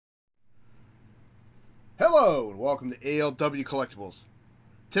Hello, and welcome to ALW Collectibles.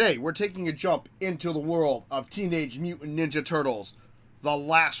 Today, we're taking a jump into the world of Teenage Mutant Ninja Turtles, The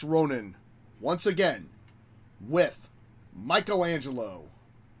Last Ronin, once again, with Michelangelo.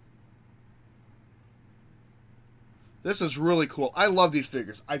 This is really cool. I love these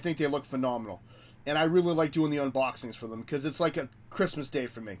figures. I think they look phenomenal. And I really like doing the unboxings for them, because it's like a Christmas day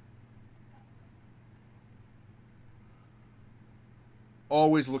for me.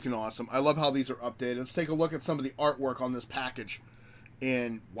 Always looking awesome. I love how these are updated. Let's take a look at some of the artwork on this package.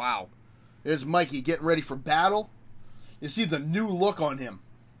 And wow. There's Mikey getting ready for battle. You see the new look on him.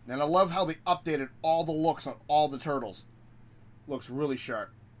 And I love how they updated all the looks on all the turtles. Looks really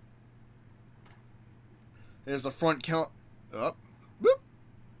sharp. There's the front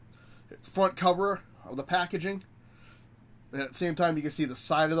front cover of the packaging. And at the same time, you can see the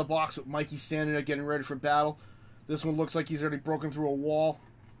side of the box with Mikey standing there getting ready for battle. This one looks like he's already broken through a wall.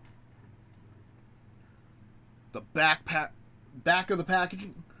 The back of the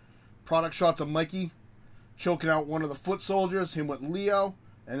packaging. Product shots of Mikey choking out one of the foot soldiers, him with Leo.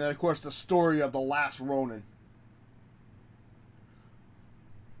 And then, of course, the story of The Last Ronin.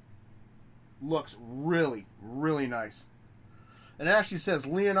 Looks really, really nice. And it actually says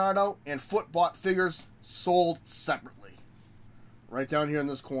Leonardo and Footbot figures sold separately. Right down here in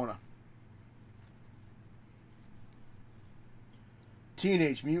this corner.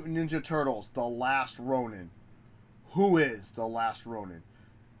 Teenage Mutant Ninja Turtles, The Last Ronin. Who is The Last Ronin?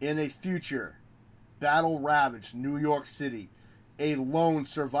 In a future battle-ravaged New York City, a lone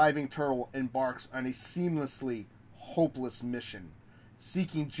surviving turtle embarks on a seamlessly hopeless mission,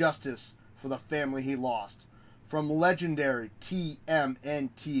 seeking justice for the family he lost. From legendary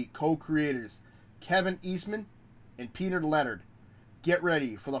TMNT co-creators Kevin Eastman and Peter Leonard, get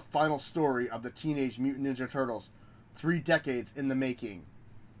ready for the final story of the Teenage Mutant Ninja Turtles. 3 decades in the making.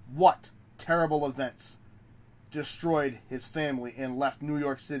 What terrible events destroyed his family and left New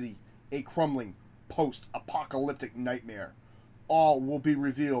York City a crumbling post-apocalyptic nightmare? All will be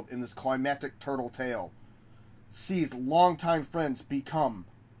revealed in this climactic turtle tale. Sees longtime friends becoming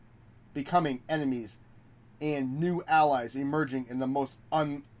enemies and new allies emerging in the most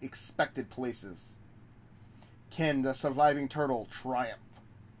unexpected places. Can the surviving turtle triumph?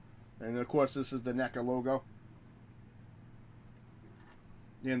 And of course, this is the NECA logo.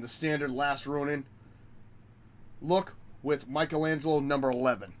 And the standard Last Ronin look with Michelangelo number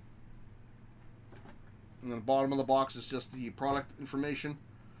 11. And the bottom of the box is just the product information.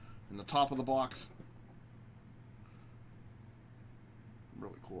 And the top of the box,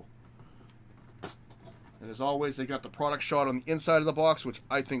 really cool. And as always, they got the product shot on the inside of the box, which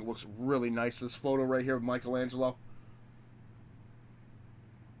I think looks really nice. This photo right here of Michelangelo.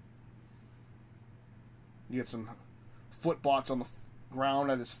 You get some footbots on the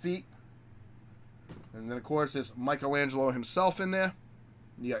ground at his feet. And then, of course, there's Michelangelo himself in there.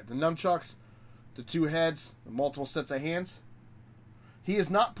 You got the nunchucks, the 2 heads, the multiple sets of hands. He is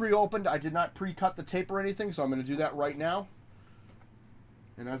not pre-opened. I did not pre-cut the tape or anything, so I'm going to do that right now.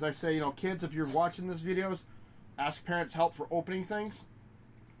 And as I say, kids, if you're watching these videos, ask parents' help for opening things.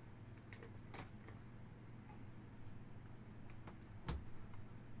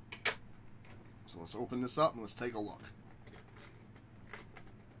 So let's open this up and let's take a look.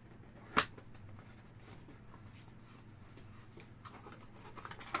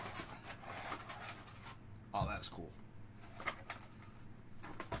 Oh, that is cool.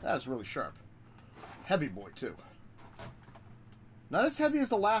 That is really sharp. Heavy boy, too. Not as heavy as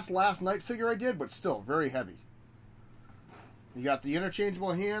the last night figure I did, but still very heavy. You got the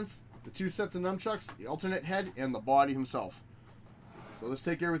interchangeable hands, the 2 sets of nunchucks, the alternate head, and the body himself. So let's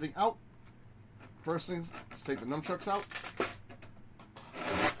take everything out. First thing, let's take the nunchucks out.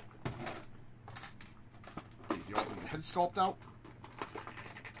 Take the alternate head sculpt out.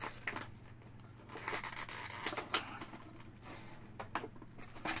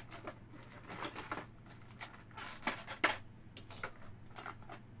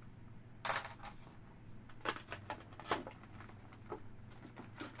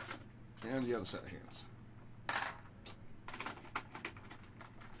 And the other set of hands.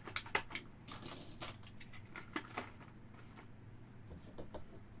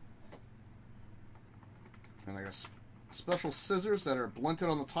 And I got special scissors that are blunted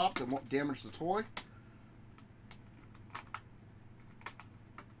on the top that won't damage the toy.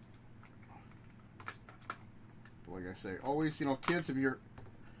 But like I say, always, kids, if you're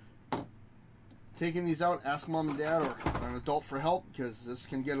taking these out, ask mom and dad or an adult for help, because this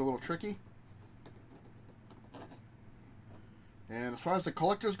can get a little tricky. And as far as the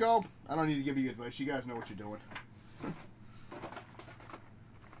collectors go, I don't need to give you advice. You guys know what you're doing.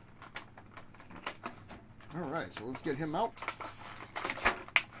 Alright, so let's get him out.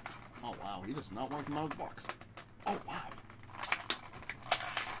 Oh wow, he does not want to come out of the box. Oh wow.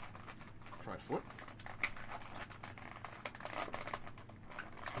 Try foot.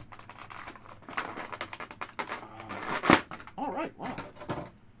 Alright, wow.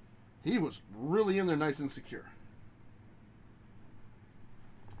 He was really in there nice and secure.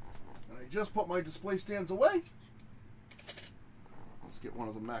 And I just put my display stands away. Let's get one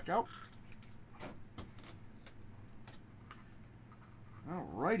of them back out.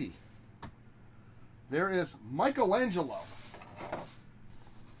 Alrighty. There is Michelangelo.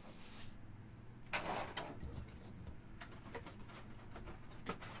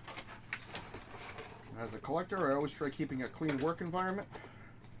 As a collector, I always try keeping a clean work environment.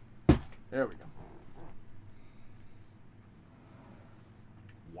 There we go.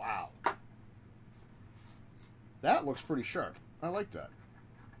 Wow. That looks pretty sharp. I like that.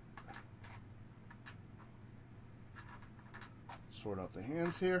 Sort out the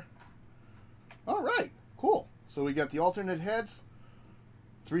hands here. Alright, cool. So we got the alternate heads,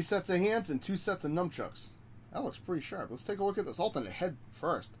 3 sets of hands, and 2 sets of nunchucks. That looks pretty sharp. Let's take a look at this alternate head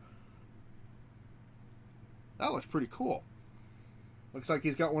first. That looks pretty cool. Looks like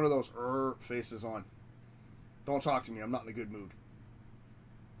he's got one of those faces on. Don't talk to me, I'm not in a good mood.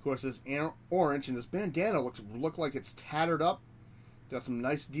 Of course, this orange, and this bandana look like it's tattered up. Got some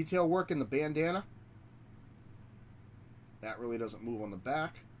nice detail work in the bandana. That really doesn't move on the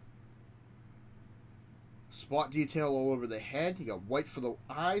back. Spot detail all over the head. You got white for the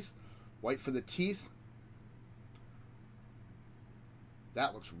eyes, white for the teeth.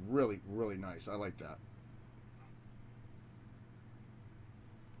 That looks really, really nice. I like that.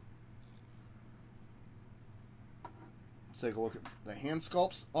 Let's take a look at the hand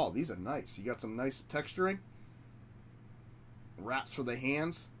sculpts. Oh, these are nice. You got some nice texturing. Wraps for the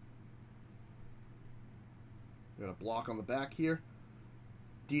hands. Got a block on the back here.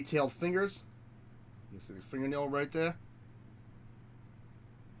 Detailed fingers. You see the fingernail right there.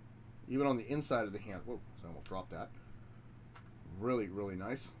 Even on the inside of the hand. Whoa, so I almost dropped that. Really, really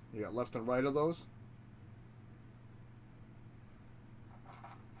nice. You got left and right of those.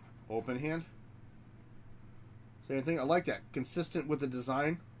 Open hand. Same thing. I like that. Consistent with the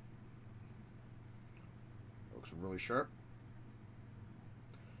design. Looks really sharp.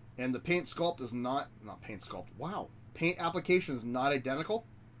 And the paint sculpt is not paint sculpt. Wow. Paint application is not identical.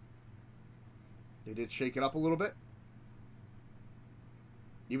 They did shake it up a little bit.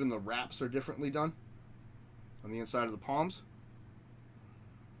 Even the wraps are differently done on the inside of the palms.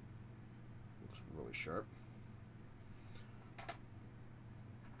 Looks really sharp.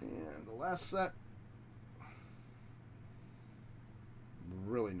 And the last set.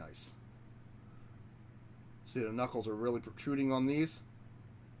 Really nice. See, the knuckles are really protruding on these.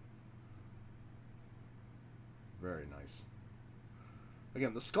 Very nice.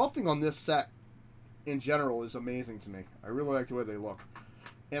 Again, the sculpting on this set in general is amazing to me. I really like the way they look.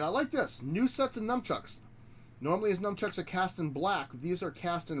 And I like this. New sets of nunchucks. Normally his nunchucks are cast in black. These are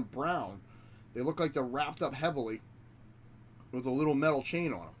cast in brown. They look like they're wrapped up heavily with a little metal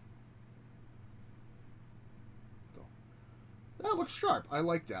chain on them. So, that looks sharp. I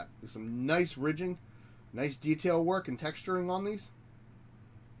like that. There's some nice ridging, nice detail work and texturing on these.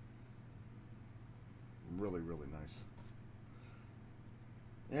 Really, really nice.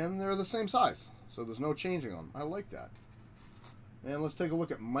 And they're the same size, so there's no changing them. I like that. And let's take a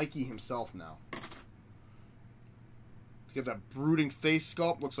look at Mikey himself now. Get that brooding face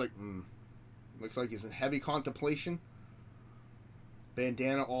sculpt. Looks like he's in heavy contemplation.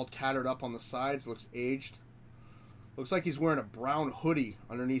 Bandana all tattered up on the sides. Looks aged. Looks like he's wearing a brown hoodie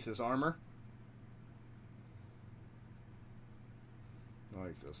underneath his armor. I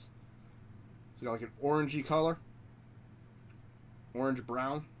like this. You got like an orangey color. Orange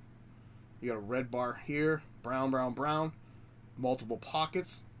brown. You got a red bar here. Brown, brown, brown. Multiple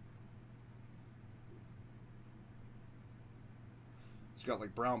pockets. He's got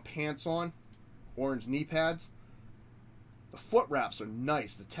like brown pants on. Orange knee pads. The foot wraps are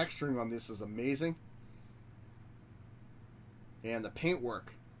nice. The texturing on this is amazing. And the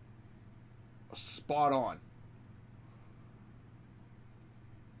paintwork is spot on.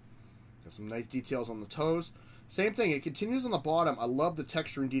 Some nice details on the toes. Same thing, it continues on the bottom. I love the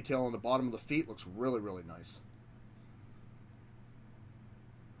texture and detail on the bottom of the feet. Looks really, really nice.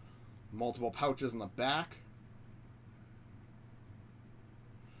 Multiple pouches on the back.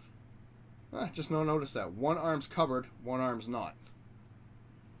 Just no notice that. One arm's covered, one arm's not.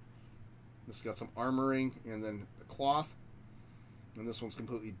 This has got some armoring and then the cloth. And this one's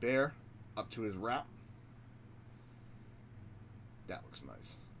completely bare up to his wrap. That looks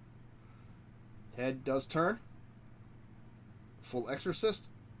nice. Head does turn. Full exorcist.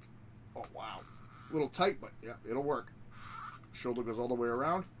 Oh, wow. A little tight, but yeah, it'll work. Shoulder goes all the way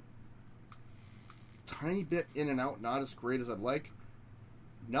around. Tiny bit in and out, not as great as I'd like.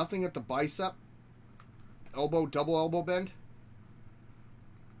 Nothing at the bicep. Elbow, double elbow bend.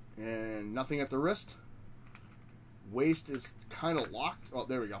 And nothing at the wrist. Waist is kind of locked. Oh,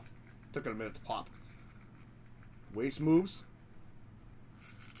 there we go. Took it a minute to pop. Waist moves.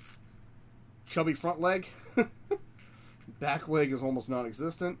 Chubby front leg. Back leg is almost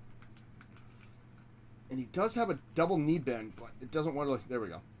non-existent. And he does have a double knee bend, but it doesn't want to... There we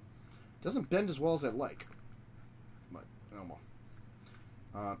go. Doesn't bend as well as I'd like. But, oh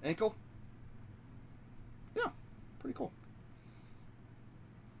well. Ankle. Yeah, pretty cool.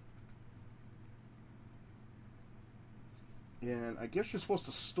 And I guess you're supposed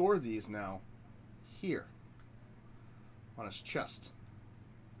to store these now here on his chest.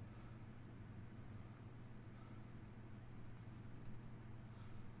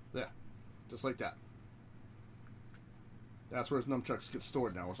 There. Just like that. That's where his nunchucks get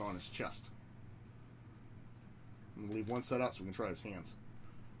stored now, is on his chest. I'm going to leave one set out so we can try his hands.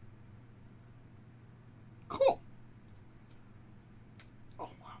 Cool. Oh,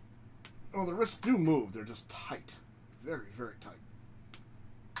 wow. Oh, the wrists do move. They're just tight. Very, very tight.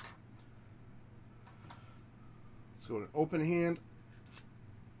 Let's go to an open hand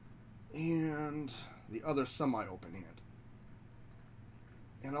and the other semi-open hand.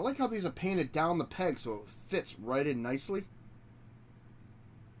 And I like how these are painted down the peg so it fits right in nicely.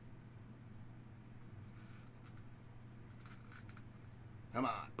 Come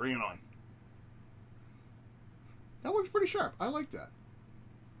on, bring it on. That looks pretty sharp. I like that.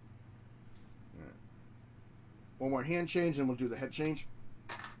 All right. One more hand change and we'll do the head change.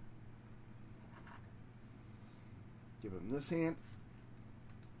 Give him this hand.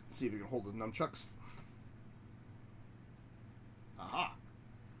 See if he can hold his nunchucks. Aha.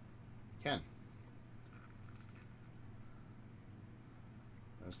 Can.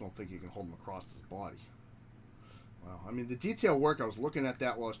 I just don't think you can hold him across his body. Wow. I mean, the detail work, I was looking at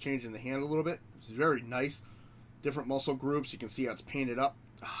that while I was changing the hand a little bit. It's very nice. Different muscle groups. You can see how it's painted up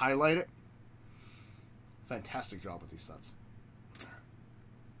to highlight it. Fantastic job with these sets.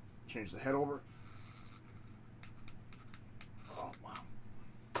 Change the head over. Oh,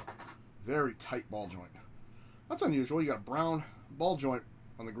 wow. Very tight ball joint. That's unusual. You got a brown ball joint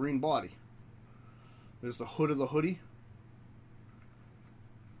on the green body. There's the hood of the hoodie.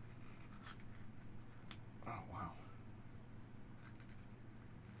 Oh, wow.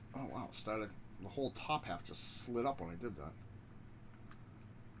 Oh, wow. It started, the whole top half just slid up when I did that.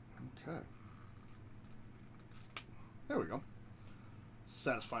 Okay. There we go.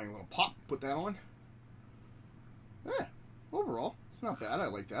 Satisfying little pop. Put that on. Yeah. Overall, it's not bad. I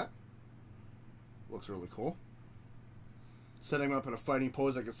like that. Looks really cool. Setting him up in a fighting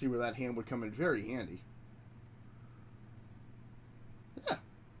pose, I can see where that hand would come in very handy. Yeah.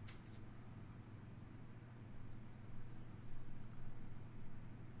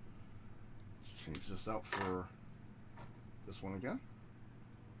 Let's change this out for this one again.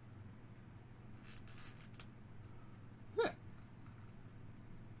 Yeah.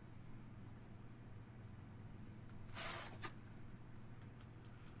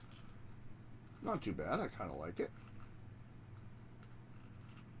 Not too bad. I kind of like it.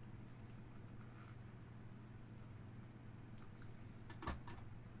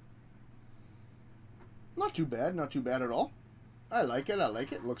 Not too bad. Not too bad at all. I like it. I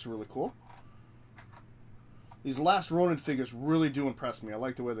like it. It looks really cool. These last Ronin figures really do impress me. I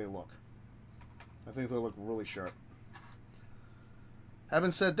like the way they look. I think they look really sharp.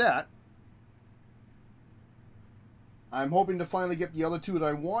 Having said that, I'm hoping to finally get the other two that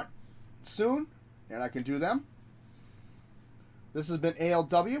I want soon, and I can do them. This has been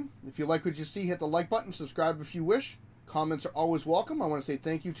ALW. If you like what you see, hit the like button, subscribe if you wish. Comments are always welcome. I want to say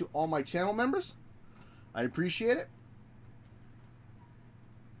thank you to all my channel members. I appreciate it.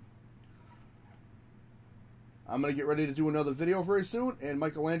 I'm going to get ready to do another video very soon, and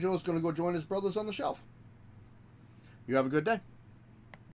Michelangelo is going to go join his brothers on the shelf. You have a good day.